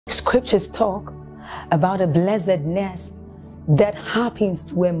Scriptures talk about a blessedness that happens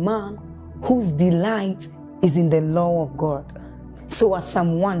to a man whose delight is in the law of God. So as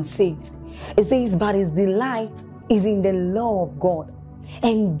Psalm 1 says, it says, but his delight is in the law of God,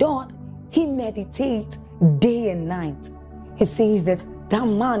 and doth he meditate day and night. He says that that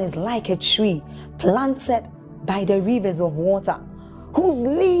man is like a tree planted by the rivers of water, whose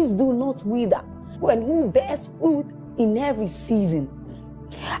leaves do not wither, and who bears fruit in every season.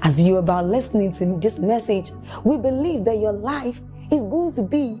 As you're about listening to this message, we believe that your life is going to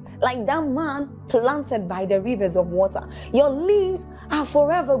be like that man planted by the rivers of water. Your leaves are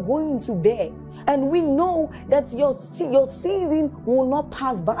forever going to bear. And we know that your season will not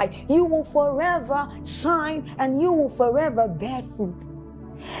pass by. You will forever shine and you will forever bear fruit.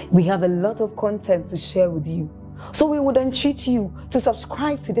 We have a lot of content to share with you. So we would entreat you to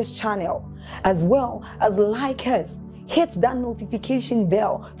subscribe to this channel, as well as like us. Hit that notification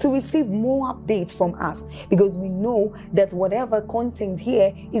bell to receive more updates from us, because we know that whatever content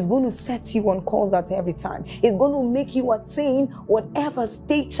here is going to set you on course at every time. It's going to make you attain whatever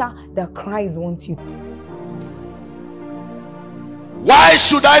stature that Christ wants you. Why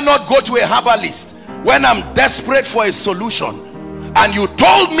should I not go to a herbalist when I'm desperate for a solution? And you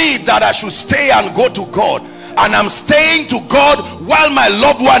told me that I should stay and go to God, and I'm staying to God while my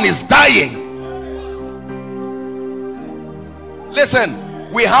loved one is dying. Listen,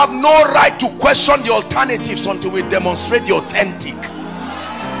 we have no right to question the alternatives until we demonstrate the authentic.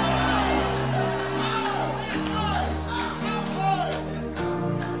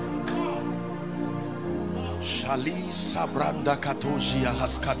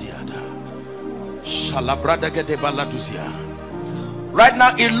 Right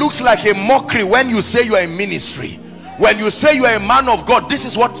now it looks like a mockery when you say you are in ministry. When you say you are a man of God, this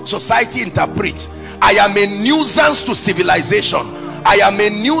is what society interprets. I am a nuisance to civilization. I am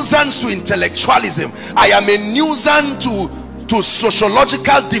a nuisance to intellectualism. I am a nuisance to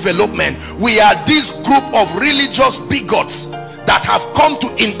sociological development. We are this group of religious bigots that have come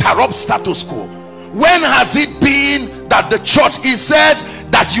to interrupt status quo. When has it been that the church, it says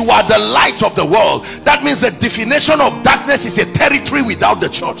that you are the light of the world? That means the definition of darkness is a territory without the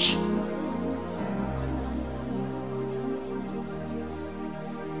church.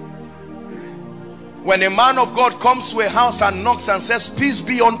 When a man of God comes to a house and knocks and says, peace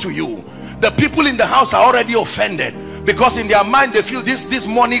be unto you, the people in the house are already offended, because in their mind they feel these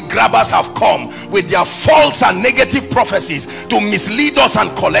money grabbers have come with their false and negative prophecies to mislead us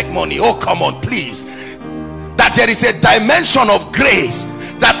and collect money. Oh, come on, please. That there is a dimension of grace,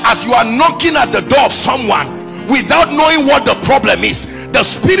 that as you are knocking at the door of someone without knowing what the problem is, the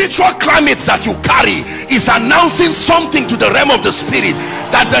spiritual climate that you carry is announcing something to the realm of the spirit,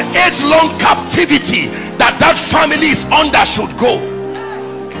 that the age-long captivity that family is under should go.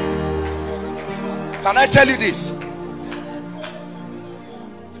 Can I tell you this?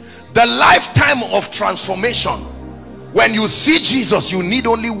 The lifetime of transformation, when you see Jesus, you need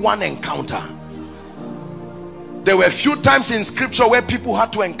only one encounter. There were a few times in scripture where people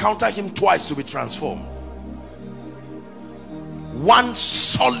had to encounter him twice to be transformed. One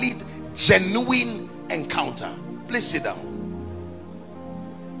solid, genuine encounter. Please sit down.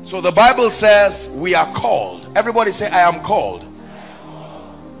 So the Bible says we are called. Everybody say, I am called.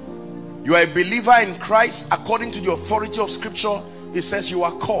 You are a believer in Christ according to the authority of scripture. It says you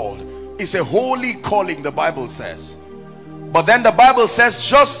are called. It's a holy calling, the Bible says. But then the Bible says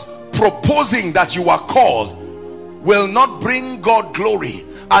just proposing that you are called will not bring God glory,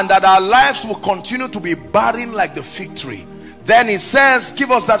 and that our lives will continue to be barren like the fig tree. Then it says,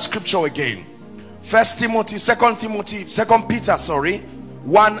 give us that scripture again. 2 Peter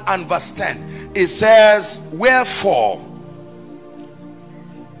 1 and verse 10. It says, wherefore,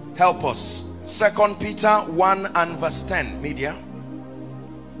 help us. 2 Peter 1 and verse 10, media.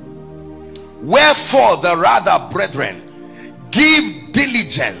 Wherefore the rather, brethren, give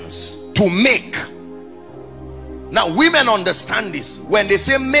diligence to make. Now women understand this. When they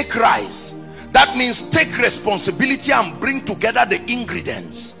say make rice, that means take responsibility and bring together the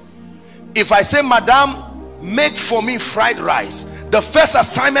ingredients. If I say, madam, make for me fried rice, the first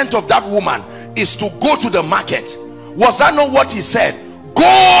assignment of that woman is to go to the market. Was that not what he said?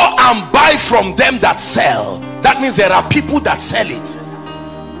 Go and buy from them that sell. That means there are people that sell it.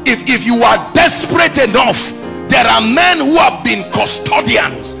 If you are desperate enough, there are men who have been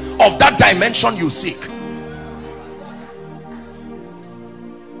custodians of that dimension you seek.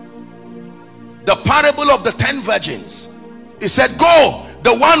 The parable of the 10 virgins, he said, go,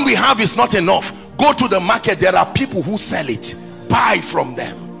 the one we have is not enough. Go to the market, there are people who sell it. Buy from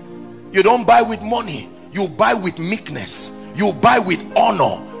them. You don't buy with money, you buy with meekness, you buy with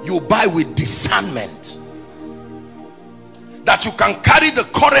honor, you buy with discernment. That you can carry the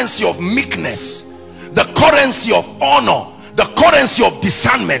currency of meekness, the currency of honor, the currency of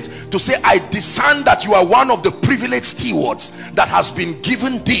discernment, to say, I discern that you are one of the privileged stewards that has been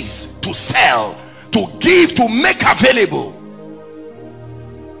given this to sell, to give, to make available.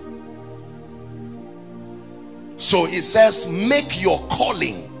 So it says, make your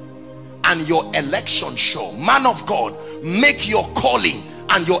calling and your election sure. Man of God, make your calling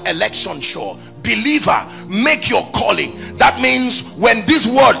and your election sure. Believer, make your calling. That means when this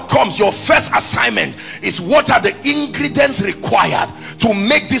word comes, your first assignment is, what are the ingredients required to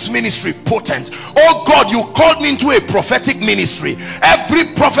make this ministry potent? Oh God, you called me into a prophetic ministry. Every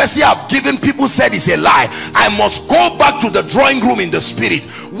prophecy I've given, people said is a lie. I must go back to the drawing room in the spirit.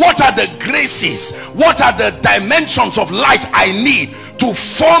 What are the graces? What are the dimensions of light I need to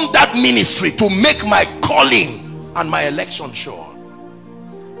form that ministry, to make my calling and my election sure?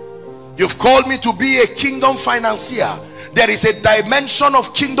 You've called me to be a kingdom financier. There is a dimension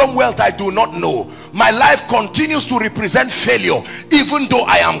of kingdom wealth I do not know. My life continues to represent failure even though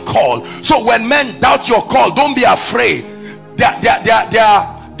I am called. So when men doubt your call, don't be afraid.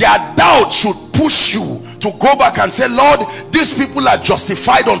 Their doubt should push you to go back and say, Lord, these people are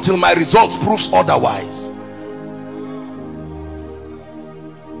justified until my results proves otherwise.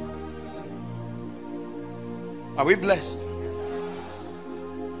 Are we blessed?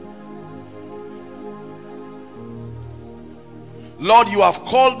 Lord, you have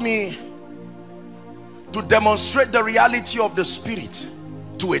called me to demonstrate the reality of the spirit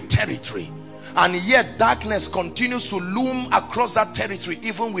to a territory, and yet darkness continues to loom across that territory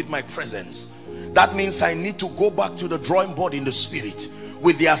even with my presence. That means I need to go back to the drawing board in the spirit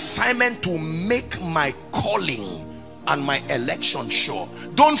with the assignment to make my calling and my election sure.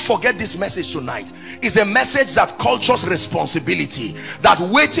 Don't forget this message tonight. It's a message that cultures responsibility. That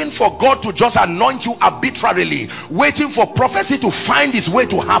waiting for God to just anoint you arbitrarily, waiting for prophecy to find its way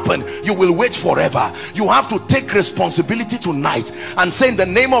to happen, you will wait forever. You have to take responsibility tonight and say, in the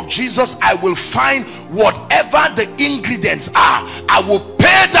name of Jesus, I will find whatever the ingredients are. I will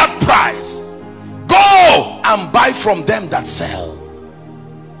pay that price. Go and buy from them that sell.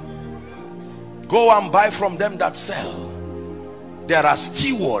 Go and buy from them that sell. There are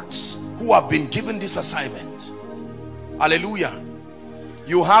stewards who have been given this assignment. Hallelujah.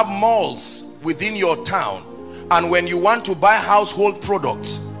 You have malls within your town, and when you want to buy household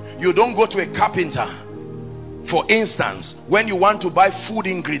products, you don't go to a carpenter. For instance, when you want to buy food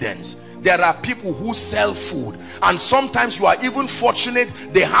ingredients, there are people who sell food, and sometimes you are even fortunate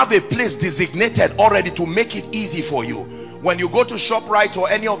they have a place designated already to make it easy for you. When you go to ShopRite or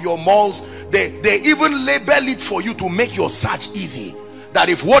any of your malls, they even label it for you to make your search easy. That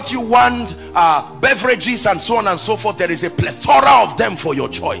if what you want are beverages and so on and so forth, there is a plethora of them for your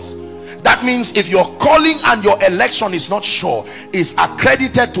choice. That means if your calling and your election is not sure, is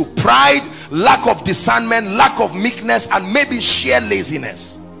accredited to pride, lack of discernment, lack of meekness, and maybe sheer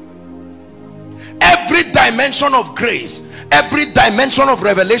laziness. Every dimension of grace, every dimension of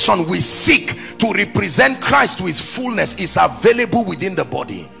revelation we seek to represent Christ to his fullness is available within the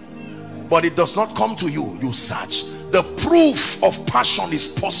body, but it does not come to you. You search. The proof of passion is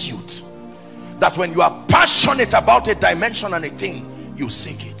pursuit. That when you are passionate about a dimension and a thing, you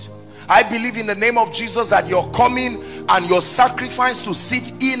seek it. I believe in the name of Jesus that your coming and your sacrifice to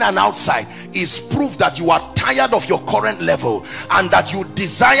sit in and outside is proof that you are tired of your current level, and that you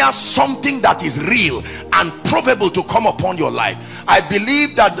desire something that is real and provable to come upon your life. I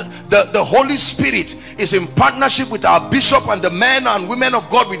believe that the Holy Spirit is in partnership with our bishop and the men and women of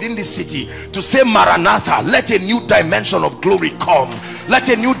God within this city to say, Maranatha, let a new dimension of glory come. Let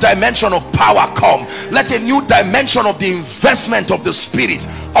a new dimension of power come. Let a new dimension of the investment of the Spirit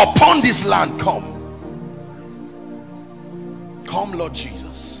upon this land come. Come, Lord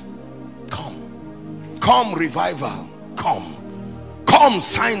Jesus. Come. Come, revival. Come. Come,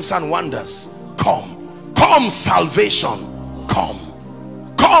 signs and wonders. Come. Come, salvation. Come.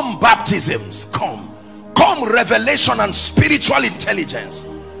 Come, baptisms. Come. Come, revelation and spiritual intelligence.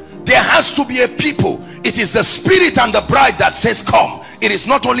 There has to be a people. It is the Spirit and the bride that says come. It is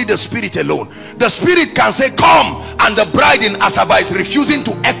not only the Spirit alone. The Spirit can say come, and the bride in Asaba is refusing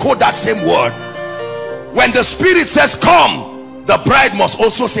to echo that same word. When the Spirit says come, the bride must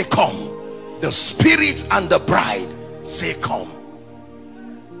also say come. The Spirit and the bride say come.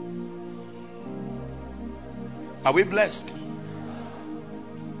 Are we blessed?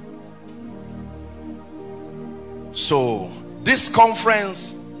 So this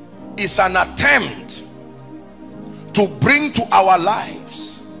conference is an attempt to bring to our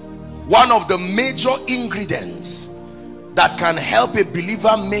lives one of the major ingredients that can help a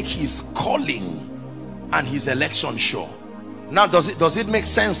believer make his calling and his election sure. Now, does it make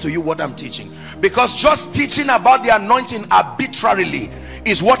sense to you what I'm teaching? Because just teaching about the anointing arbitrarily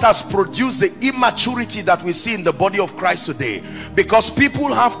is what has produced the immaturity that we see in the body of Christ today. Because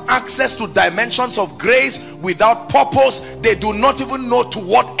people have access to dimensions of grace without purpose. They do not even know to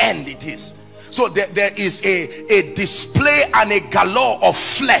what end it is. So there is a display and a galore of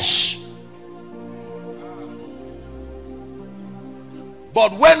flesh.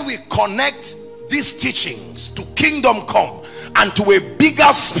 But when we connect these teachings to kingdom come and to a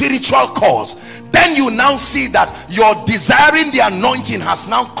bigger spiritual cause, then you now see that your desiring the anointing has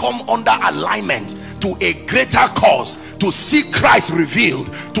now come under alignment to a greater cause, to see Christ revealed,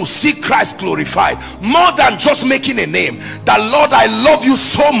 to see Christ glorified, more than just making a name. That, Lord, I love you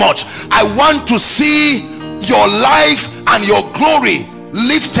so much, I want to see your life and your glory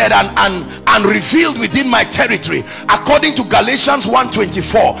lifted and revealed within my territory, according to Galatians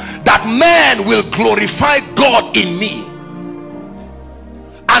 1:24, that man will glorify God in me.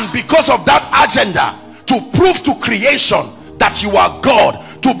 And because of that agenda, to prove to creation that you are God,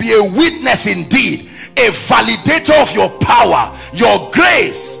 to be a witness indeed, a validator of your power, your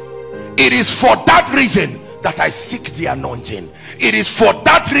grace, it is for that reason that I seek the anointing. It is for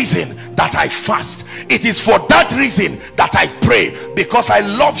that reason that I fast. It is for that reason that I pray, because I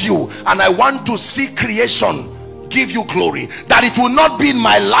love you and I want to see creation give you glory. That it will not be in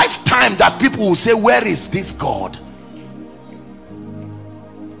my lifetime that people will say, where is this God?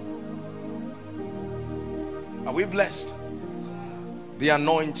 Are we blessed? The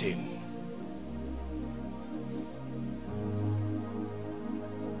anointing.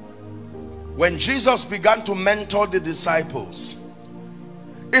 When Jesus began to mentor the disciples,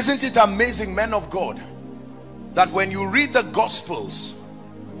 isn't it amazing, men of God, that when you read the Gospels,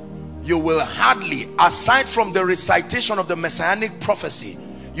 you will hardly, aside from the recitation of the messianic prophecy,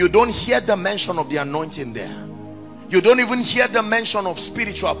 you don't hear the mention of the anointing there. You don't even hear the mention of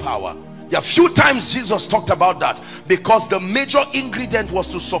spiritual power. There are few times Jesus talked about that, because the major ingredient was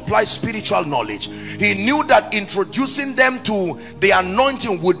to supply spiritual knowledge. He knew that introducing them to the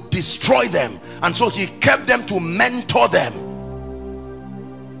anointing would destroy them, and so he kept them to mentor them.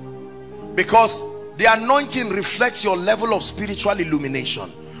 Because the anointing reflects your level of spiritual illumination.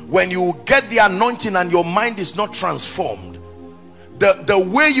 When you get the anointing and your mind is not transformed,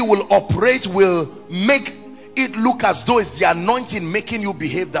 the way you will operate will make it look as though it's the anointing making you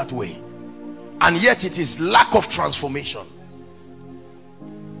behave that way. And yet it is lack of transformation.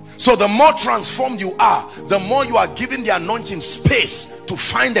 So the more transformed you are, the more you are giving the anointing space to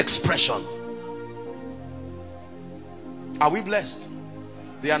find expression. Are we blessed?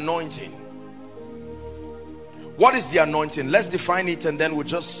 The anointing. What is the anointing? Let's define it and then we'll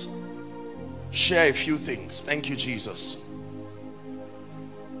just share a few things. Thank you, Jesus.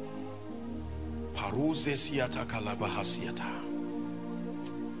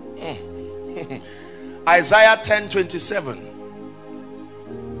 Isaiah 10:27.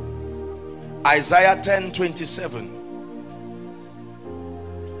 Isaiah 10:27.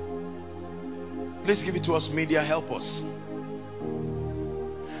 Please give it to us, media, help us.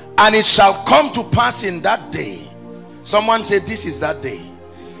 And it shall come to pass in that day. Someone said, this is that day.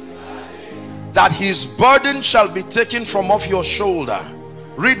 That his burden shall be taken from off your shoulder.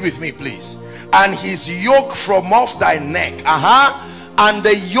 Read with me, please. And his yoke from off thy neck. And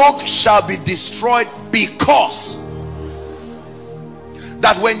the yoke shall be destroyed, because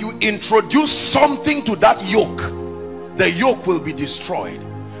that when you introduce something to that yoke, the yoke will be destroyed.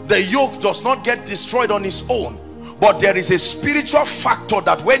 The yoke does not get destroyed on its own, but there is a spiritual factor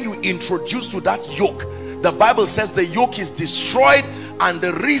that when you introduce to that yoke, the Bible says the yoke is destroyed, and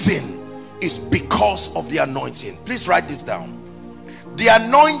the reason is because of the anointing. Please write this down. The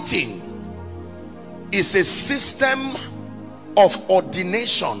anointing is a system of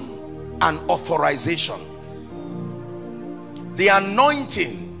ordination and authorization. The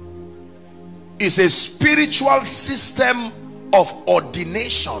anointing is a spiritual system of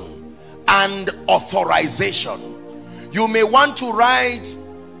ordination and authorization. You may want to write,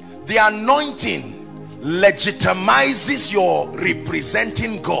 the anointing legitimizes your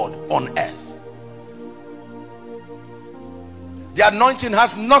representing God on earth. The anointing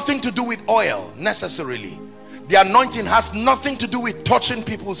has nothing to do with oil necessarily. The anointing has nothing to do with touching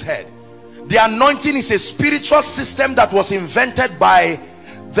people's head. The anointing is a spiritual system that was invented by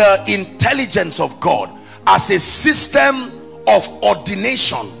the intelligence of God as a system of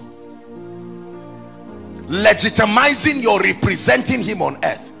ordination, legitimizing your representing him on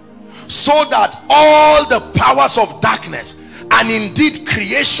earth, so that all the powers of darkness and indeed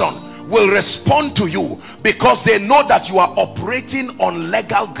creation will respond to you because they know that you are operating on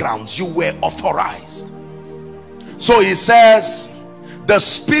legal grounds. You were authorized. So he says, the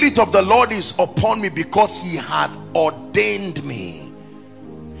Spirit of the Lord is upon me because he hath ordained me.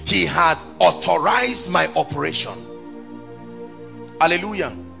 He hath authorized my operation.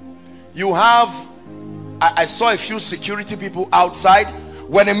 Hallelujah. You have, I saw a few security people outside.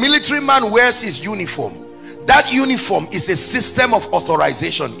 When a military man wears his uniform, that uniform is a system of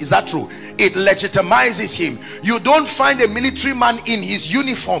authorization. Is that true? It legitimizes him. You don't find a military man in his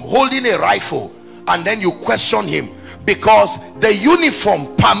uniform holding a rifle and then you question him, because the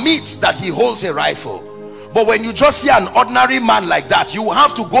uniform permits that he holds a rifle. But when you just see an ordinary man like that, you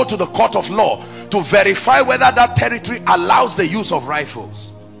have to go to the court of law to verify whether that territory allows the use of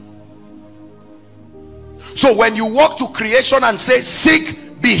rifles. So when you walk to creation and say,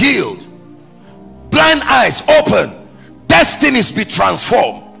 sick be healed, blind eyes open, destinies be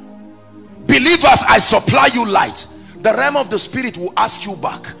transformed, believers I supply you light, the realm of the spirit will ask you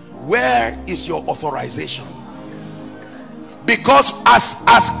back, where is your authorization? Because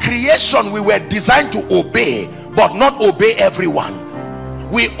as creation we were designed to obey, but not obey everyone.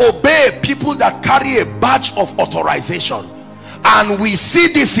 We obey people that carry a badge of authorization, and we see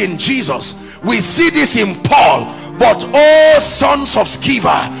this in Jesus, we see this in Paul. But oh, sons of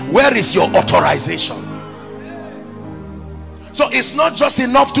Sceva, where is your authorization? So it's not just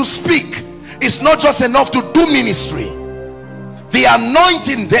enough to speak, it's not just enough to do ministry. The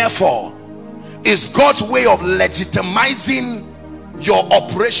anointing, therefore, is God's way of legitimizing your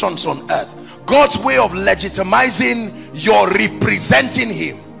operations on earth, God's way of legitimizing your representing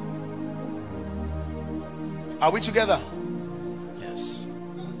him. Are we together? Yes.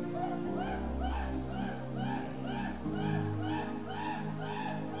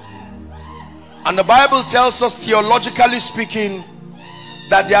 And the Bible tells us, theologically speaking,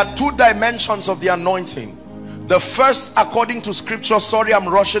 that there are two dimensions of the anointing. The first, according to scripture, sorry I'm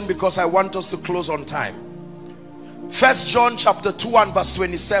rushing because I want us to close on time. 1 John chapter 2 and verse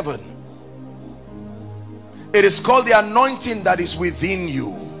 27. It is called the anointing that is within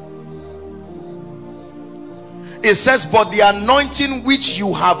you. It says, but the anointing which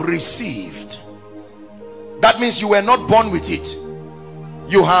you have received. That means you were not born with it.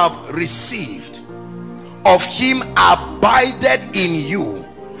 You have received. Of him abided in you,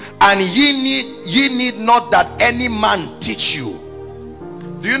 and ye need not that any man teach you.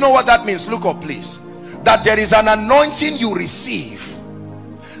 Do you know what that means? Look up please. That there is an anointing you receive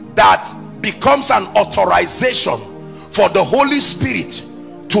that becomes an authorization for the Holy Spirit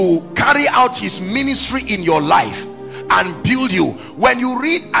to carry out his ministry in your life and build you. When you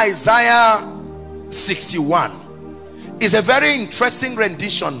read Isaiah 61, it's a very interesting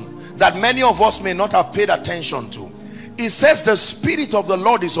rendition that many of us may not have paid attention to. It says, the Spirit of the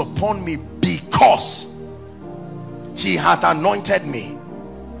Lord is upon me because he hath anointed me.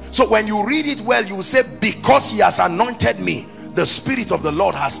 So when you read it well, you will say, because he has anointed me, the Spirit of the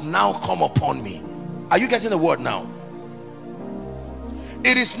Lord has now come upon me. Are you getting the word now?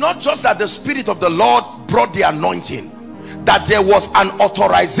 It is not just that the Spirit of the Lord brought the anointing, that there was an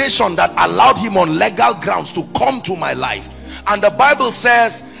authorization that allowed him on legal grounds to come to my life. And the Bible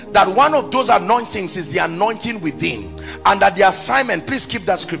says that one of those anointings is the anointing within, and that the assignment, please keep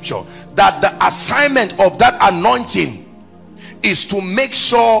that scripture, that the assignment of that anointing is to make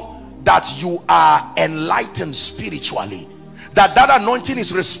sure that you are enlightened spiritually, that anointing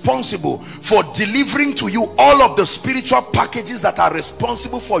is responsible for delivering to you all of the spiritual packages that are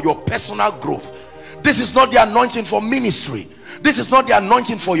responsible for your personal growth. This is not the anointing for ministry. This is not the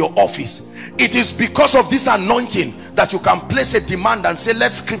anointing for your office. It is because of this anointing that you can place a demand and say,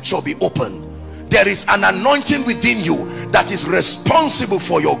 let scripture be opened. There is an anointing within you that is responsible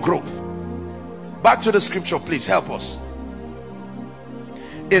for your growth. Back to the scripture, please help us.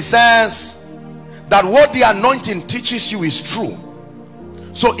 It says that what the anointing teaches you is true.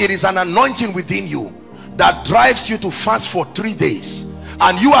 So it is an anointing within you that drives you to fast for 3 days,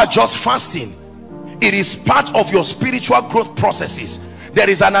 and you are just fasting. It is part of your spiritual growth processes. There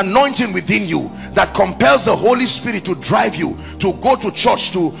is an anointing within you that compels the Holy Spirit to drive you to go to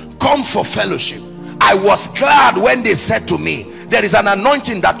church, to come for fellowship. I was glad when they said to me, there is an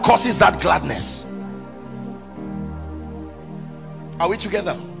anointing that causes that gladness. Are we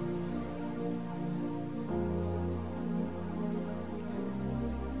together?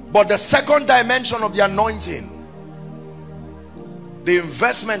 But the second dimension of the anointing, the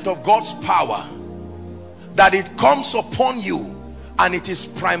investment of God's power, that it comes upon you, and it is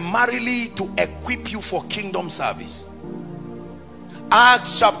primarily to equip you for kingdom service.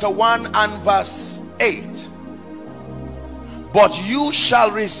 Acts chapter 1 and verse 8. But you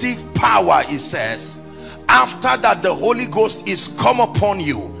shall receive power, it says, after that the Holy Ghost is come upon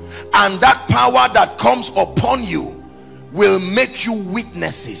you, and that power that comes upon you will make you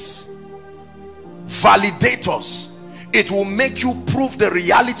witnesses, validators. It will make you prove the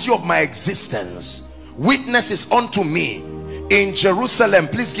reality of my existence, witnesses unto me in Jerusalem.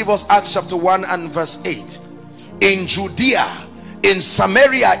 Please give us Acts chapter 1 and verse 8. In Judea, in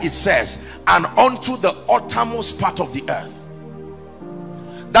Samaria, it says, and unto the uttermost part of the earth.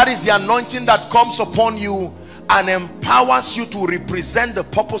 That is the anointing that comes upon you and empowers you to represent the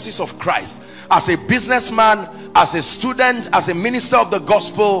purposes of Christ as a businessman, as a student, as a minister of the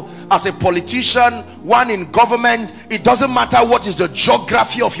gospel, as a politician, one in government. It doesn't matter what is the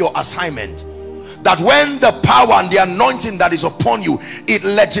geography of your assignment, that when the power and the anointing that is upon you, it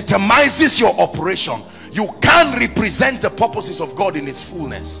legitimizes your operation. You can represent the purposes of God in its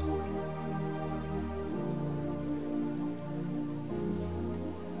fullness.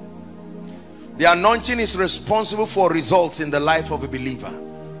 The anointing is responsible for results in the life of a believer.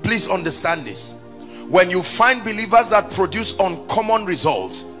 Please understand this. When you find believers that produce uncommon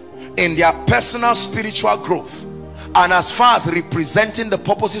results in their personal spiritual growth, and as far as representing the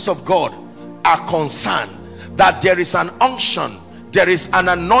purposes of God are concerned, that there is an unction, there is an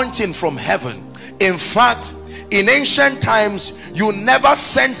anointing from heaven. In fact, in ancient times, you never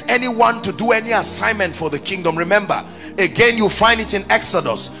sent anyone to do any assignment for the kingdom. Remember, again, you find it in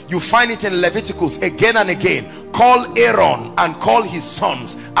Exodus, you find it in Leviticus again and again. Call Aaron and call his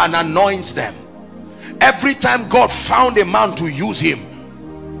sons and anoint them. Every time God found a man to use him,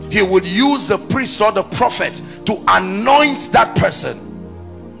 he would use the priest or the prophet to anoint that person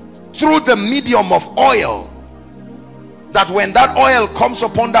through the medium of oil, that when that oil comes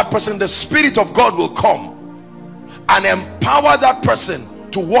upon that person, the Spirit of God will come and empower that person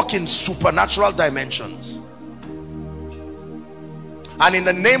to walk in supernatural dimensions. And in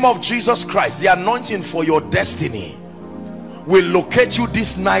the name of Jesus Christ, the anointing for your destiny will locate you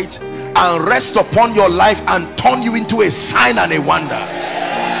this night and rest upon your life and turn you into a sign and a wonder.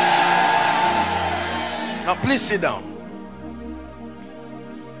 Now please sit down.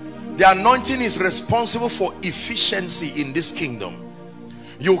 The anointing is responsible for efficiency in this kingdom.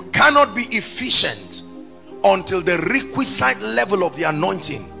 You cannot be efficient until the requisite level of the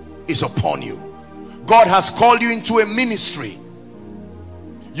anointing is upon you. God has called you into a ministry.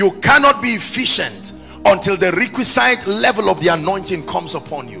 You cannot be efficient until the requisite level of the anointing comes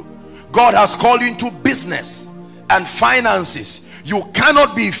upon you. God has called you into business and finances. You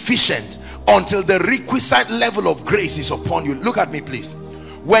cannot be efficient until the requisite level of grace is upon you. Look at me, please.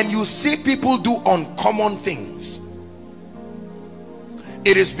 When you see people do uncommon things,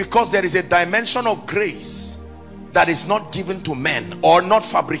 it is because there is a dimension of grace that is not given to men or not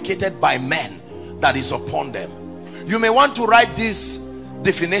fabricated by men that is upon them. You may want to write this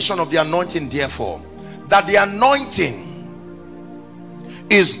definition of the anointing, therefore, that the anointing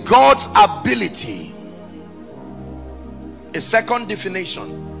is God's ability. A second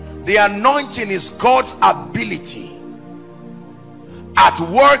definition: the anointing is God's ability at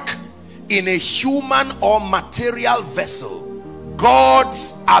work in a human or material vessel.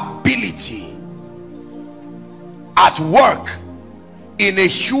 God's ability at work in a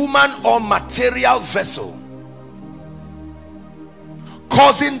human or material vessel,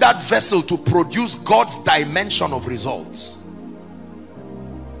 causing that vessel to produce God's dimension of results.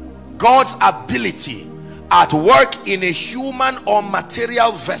 God's ability at work in a human or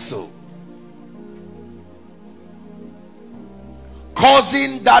material vessel,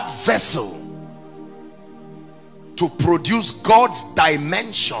 causing that vessel to produce God's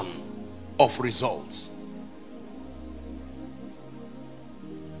dimension of results.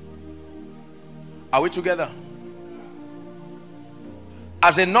 Are we together?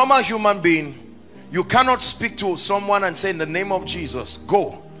 As a normal human being, you cannot speak to someone and say, in the name of Jesus,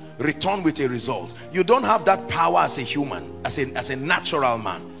 go, return with a result. You don't have that power as a human, as a natural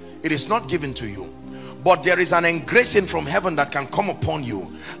man. It is not given to you. But there is an engracing from heaven that can come upon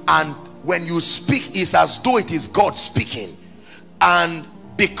you, and when you speak, it's as though it is God speaking. And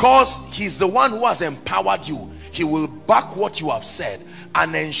because he's the one who has empowered you, he will back what you have said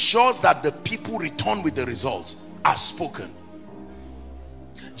and ensures that the people return with the results as spoken.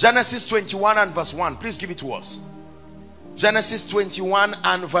 Genesis 21 and verse 1. Please give it to us. Genesis 21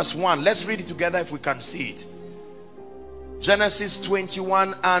 and verse 1. Let's read it together if we can see it. Genesis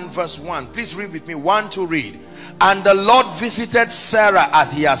 21 and verse 1. Please read with me. 1 to read. And the Lord visited Sarah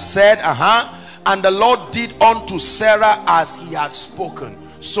as he has said. And the Lord did unto Sarah as he had spoken.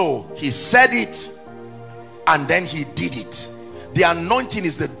 So he said it and then he did it. The anointing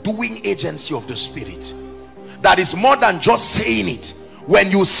is the doing agency of the Spirit. That is more than just saying it.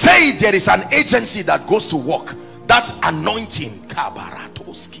 When you say there is an agency that goes to work, that anointing,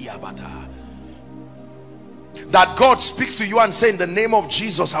 that God speaks to you and say, in the name of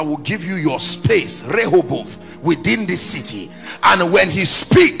Jesus, I will give you your space, Rehoboth, within this city. And when he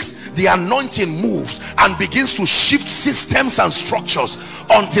speaks, the anointing moves and begins to shift systems and structures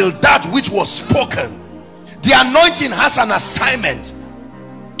until that which was spoken. The anointing has an assignment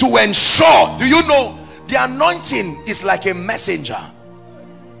to ensure. Do you know, the anointing is like a messenger.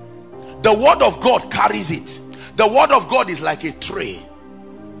 The word of God carries it. The word of God is like a tray.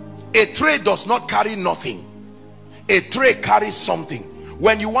 A tray does not carry nothing. A tray carries something.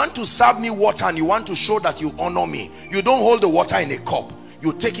 When you want to serve me water and you want to show that you honor me, you don't hold the water in a cup,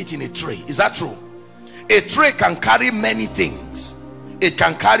 you take it in a tray. Is that true? A tray can carry many things. It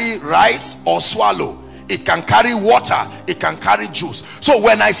can carry rice or swallow. It can carry water. It can carry juice. So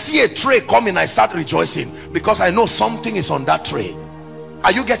when I see a tray coming, I start rejoicing because I know something is on that tray.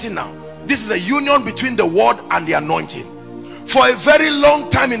 Are you getting now? This is a union between the word and the anointing. For a very long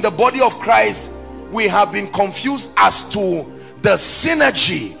time in the body of Christ, we have been confused as to the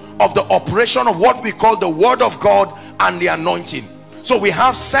synergy of the operation of what we call the word of God and the anointing. So we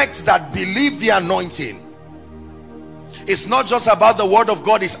have sects that believe the anointing. It's not just about the word of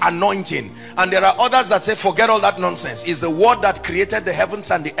God, it's anointing. And there are others that say, forget all that nonsense. It's the word that created the heavens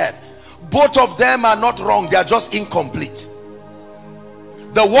and the earth. Both of them are not wrong, they are just incomplete.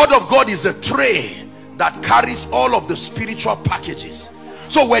 The word of God is the tray that carries all of the spiritual packages.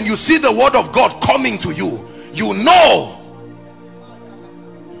 So when you see the word of God coming to you, you know.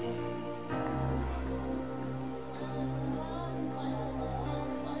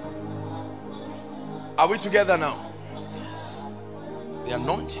 Are we together now? Yes. The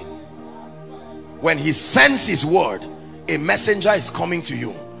anointing. When he sends his word, a messenger is coming to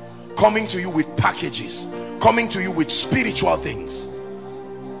you with packages, coming to you with spiritual things.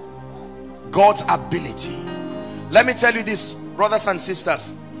 God's ability. Let me tell you this, brothers and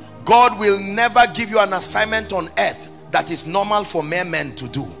sisters, God will never give you an assignment on earth that is normal for mere men to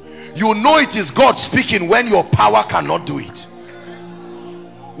do. You know it is God speaking when your power cannot do it.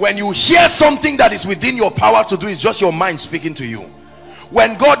 When you hear something that is within your power to do, it's just your mind speaking to you.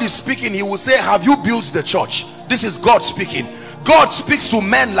 When God is speaking, he will say, have you built the church? This is God speaking. God speaks to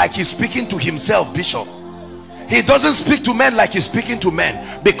men like he's speaking to himself, Bishop. He doesn't speak to men like he's speaking to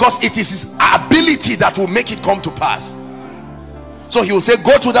men, because it is his ability that will make it come to pass. So he will say,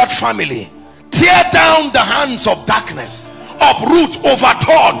 go to that family, tear down the hands of darkness, uproot,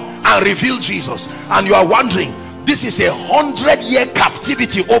 overturn, and reveal Jesus. And you are wondering, this is 100-year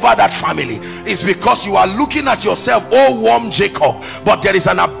captivity over that family. It's because you are looking at yourself, oh warm Jacob, but there is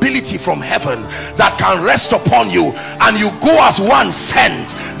an ability from heaven that can rest upon you, and you go as one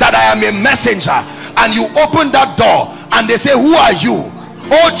sent, that I am a messenger. And you open that door and they say, who are you?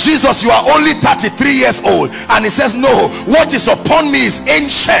 Oh Jesus, you are only 33 years old. And he says, no, what is upon me is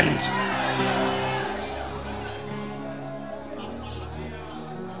ancient.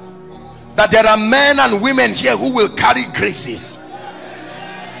 That there are men and women here who will carry graces.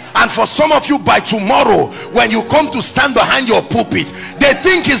 And for some of you, by tomorrow, when you come to stand behind your pulpit, they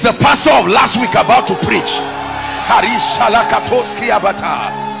think it's the pastor of last week about to preach.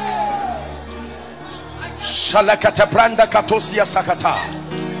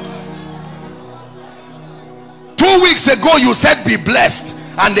 2 weeks ago you said be blessed,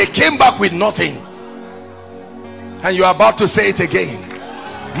 and they came back with nothing, and you are about to say it again.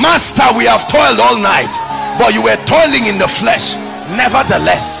 Master, we have toiled all night, but you were toiling in the flesh.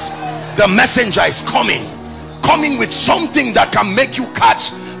 Nevertheless, the messenger is coming with something that can make you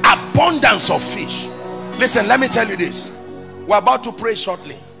catch abundance of fish. Listen, let me tell you this. We're about to pray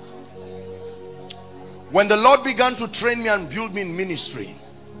shortly. When the Lord began to train me and build me in ministry,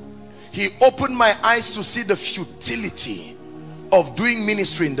 he opened my eyes to see the futility of doing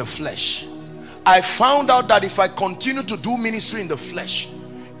ministry in the flesh. I found out that if I continue to do ministry in the flesh,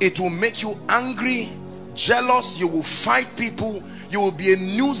 it will make you angry, jealous, you will fight people, you will be a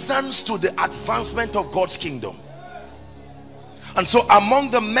nuisance to the advancement of God's kingdom. And so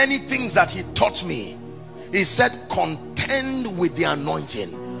among the many things that he taught me, he said, contend with the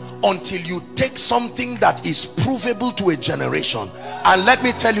anointing until you take something that is provable to a generation. And let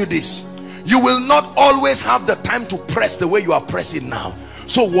me tell you this, you will not always have the time to press the way you are pressing now.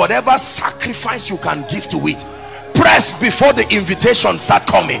 So whatever sacrifice you can give to it, press before the invitations start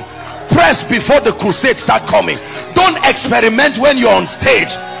coming. Press before the crusade start coming. Don't experiment when you're on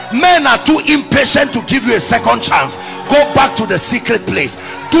stage. Men are too impatient to give you a second chance. Go back to the secret place.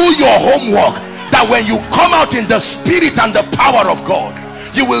 Do your homework, that when you come out in the spirit and the power of God,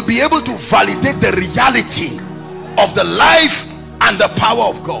 you will be able to validate the reality of the life and the power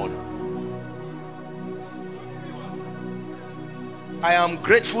of God. I am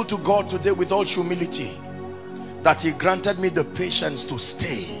grateful to God today with all humility that he granted me the patience to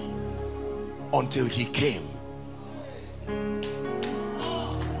stay until he came.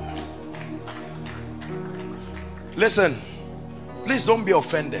 Listen, please don't be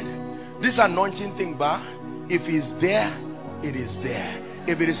offended. This anointing thing, if it's there, it is there.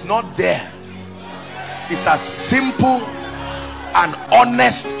 If it is not there, it's as simple and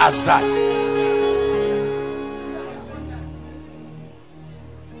honest as that.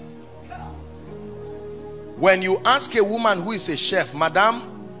 When you ask a woman who is a chef, madam,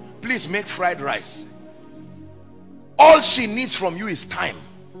 please make fried rice, all she needs from you is time.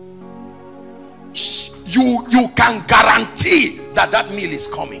 You can guarantee that that meal is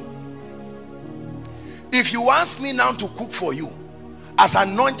coming. If you ask me now to cook for you, as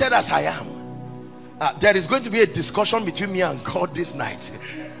anointed as I am, there is going to be a discussion between me and God this night.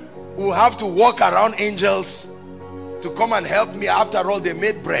 We'll have to walk around angels to come and help me. After all, they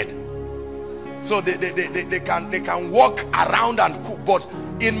made bread, so they can walk around and cook. But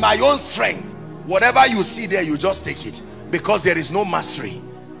in my own strength, whatever you see there, you just take it, because there is no mastery.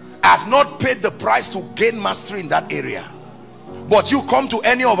 I have not paid the price to gain mastery in that area. But you come to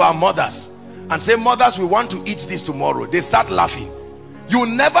any of our mothers and say, mothers, we want to eat this tomorrow, they start laughing. You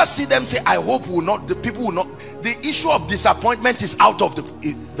never see them say, I hope will not, the people will not. The issue of disappointment is out of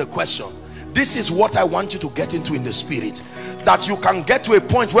the question. This is what I want you to get into in the spirit, that you can get to a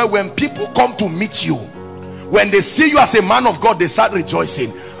point where when people come to meet you, when they see you as a man of God, they start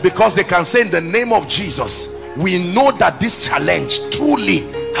rejoicing, because they can say, in the name of Jesus, we know that this challenge truly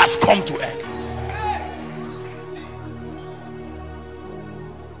has come to end.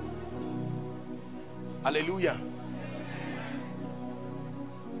 Hallelujah.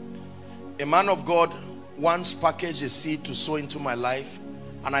 A man of God once packaged a seed to sow into my life,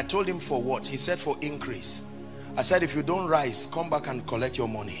 and I told him for what? He said for increase. I said, if you don't rise, come back and collect your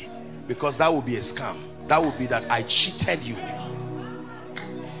money, because that would be a scam. That would be that I cheated you.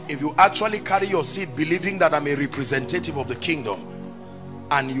 If you actually carry your seed believing that I'm a representative of the kingdom,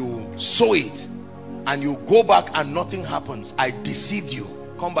 and you sow it and you go back and nothing happens, I deceived you.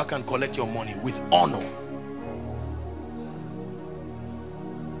 Come back and collect your money with honor.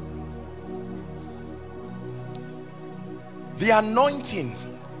 The anointing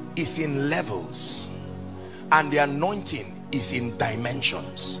is in levels, and the anointing is in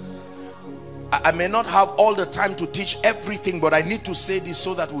dimensions. I may not have all the time to teach everything, but I need to say this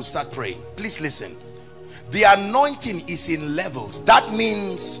so that we'll start praying. Please listen. The anointing is in levels. That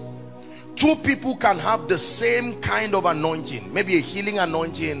means two people can have the same kind of anointing, maybe a healing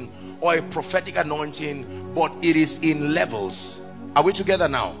anointing or a prophetic anointing, but it is in levels. Are we together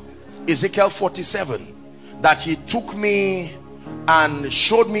now? Ezekiel 47, that he took me and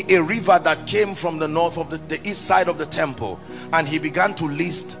showed me a river that came from the north of the east side of the temple, and he began to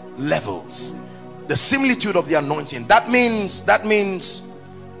list levels, the similitude of the anointing. That means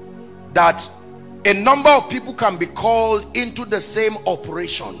that a number of people can be called into the same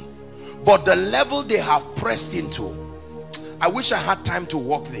operation, but the level they have pressed into, I wish I had time to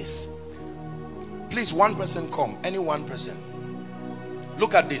walk this. Please, one person come, any one person.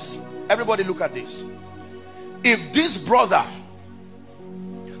 Look at this. Everybody look at this. If this brother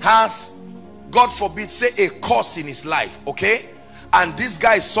has, God forbid, say a curse in his life, okay, and this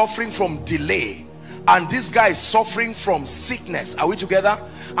guy is suffering from delay, and this guy is suffering from sickness, are we together?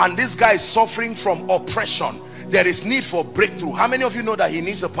 And this guy is suffering from oppression, there is need for breakthrough. How many of you know that he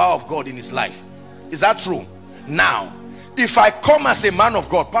needs the power of God in his life? Is that true? Now, if I come as a man of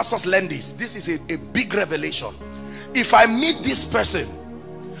God, pastors learn this, this is a big revelation. If I meet this person,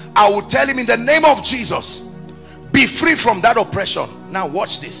 I will tell him, in the name of Jesus, be free from that oppression. Now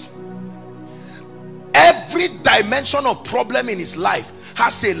watch this. Every dimension of problem in his life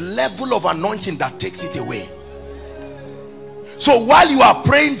has a level of anointing that takes it away. So while you are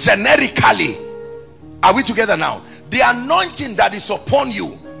praying generically, are we together now? The anointing that is upon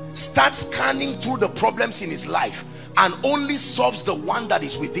you starts scanning through the problems in his life and only solves the one that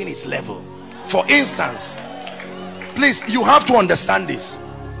is within its level. For instance, please, you have to understand this.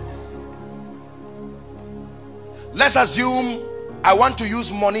 Let's assume, I want to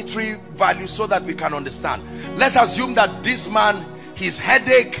use monetary value so that we can understand. Let's assume that this man, his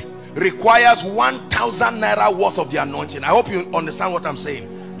headache requires 1,000 naira worth of the anointing. I hope you understand what I'm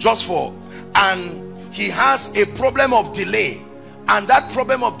saying. Just for, and he has a problem of delay, and that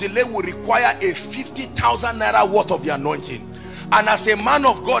problem of delay will require a 50,000 naira worth of the anointing. And as a man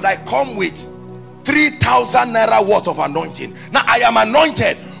of God, I come with 3,000 naira worth of anointing. Now I am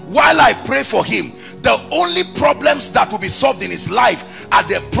anointed. While I pray for him, The only problems that will be solved in his life are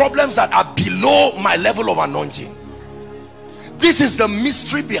the problems that are below my level of anointing. This is the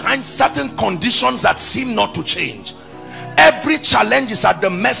mystery behind certain conditions that seem not to change. Every challenge is at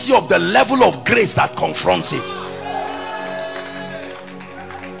the mercy of the level of grace that confronts it.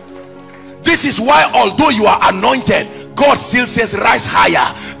 This is why, although you are anointed, God still says rise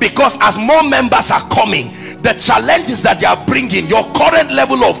higher, because as more members are coming, the challenges that they are bringing, your current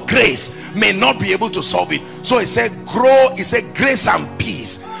level of grace may not be able to solve it. So he said grow, he said grace and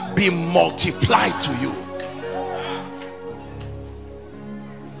peace be multiplied to you.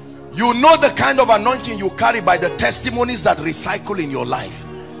 You know the kind of anointing you carry by the testimonies that recycle in your life.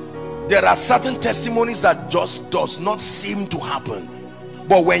 There are certain testimonies that just does not seem to happen,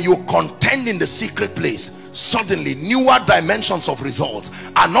 but when you contend in the secret place, suddenly newer dimensions of results,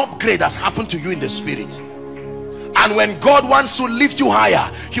 an upgrade has happened to you in the spirit. And when God wants to lift you higher,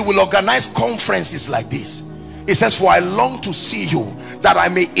 he will organize conferences like this. He says, for I long to see you, that I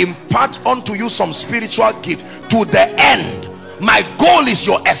may impart unto you some spiritual gift, to the end my goal is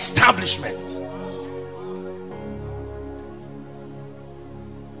your establishment.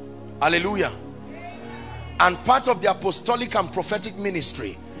 Hallelujah. And part of the apostolic and prophetic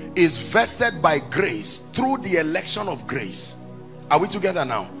ministry is vested by grace through the election of grace. Are we together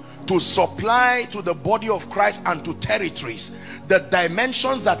now? To supply to the body of Christ and to territories the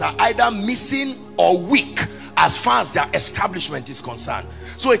dimensions that are either missing or weak as far as their establishment is concerned.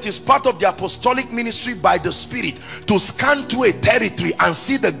 So it is part of the apostolic ministry by the Spirit to scan through a territory and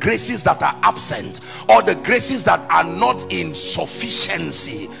see the graces that are absent, or the graces that are not in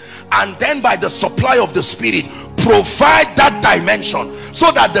sufficiency, and then by the supply of the Spirit provide that dimension,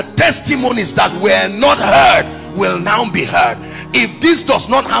 so that the testimonies that were not heard will now be heard. If this does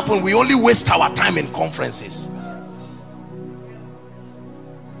not happen, we only waste our time in conferences.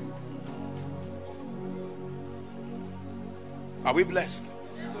 Are we blessed?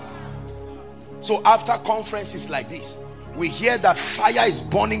 So after conferences like this, we hear that fire is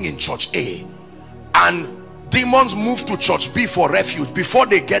burning in church A, and demons move to church B for refuge. Before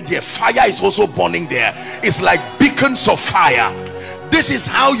they get there, fire is also burning there. It's like beacons of fire. This is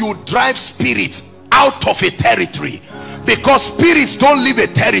how you drive spirits out of a territory, because spirits don't leave a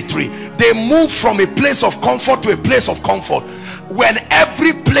territory. They move from a place of comfort to a place of comfort. When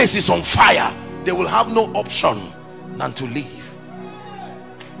every place is on fire, they will have no option than to leave.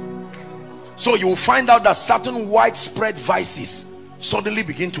 So you will find out that certain widespread vices suddenly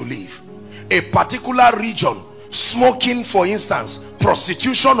begin to leave. A particular region, smoking for instance,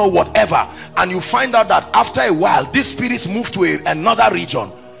 prostitution or whatever, and you find out that after a while these spirits move to another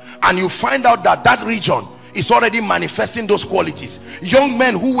region, and you find out that that region is already manifesting those qualities. Young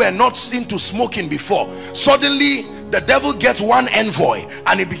men who were not into smoking before, suddenly the devil gets one envoy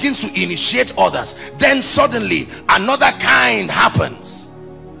and he begins to initiate others. Then suddenly another kind happens.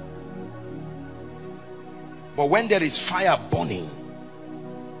 But when there is fire burning,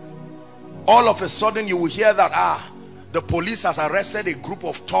 all of a sudden you will hear that the police has arrested a group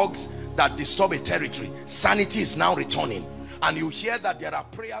of thugs that disturb a territory. Sanity is now returning, and you hear that there are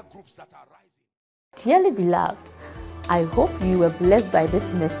prayer groups that are rising. Dearly beloved, I hope you were blessed by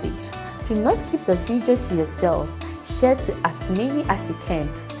this message. Do not keep the video to yourself. Share to as many as you can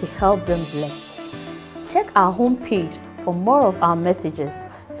to help them bless. Check our homepage for more of our messages.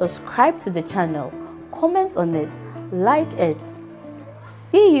 Subscribe to the channel. Comment on it, like it.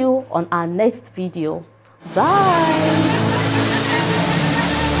 See you on our next video. Bye.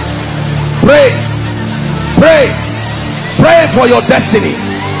 Pray, pray, pray for your destiny.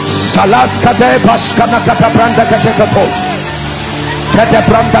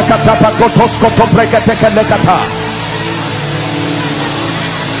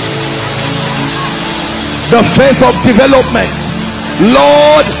 The phase of development.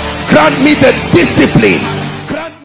 Lord, grant me the discipline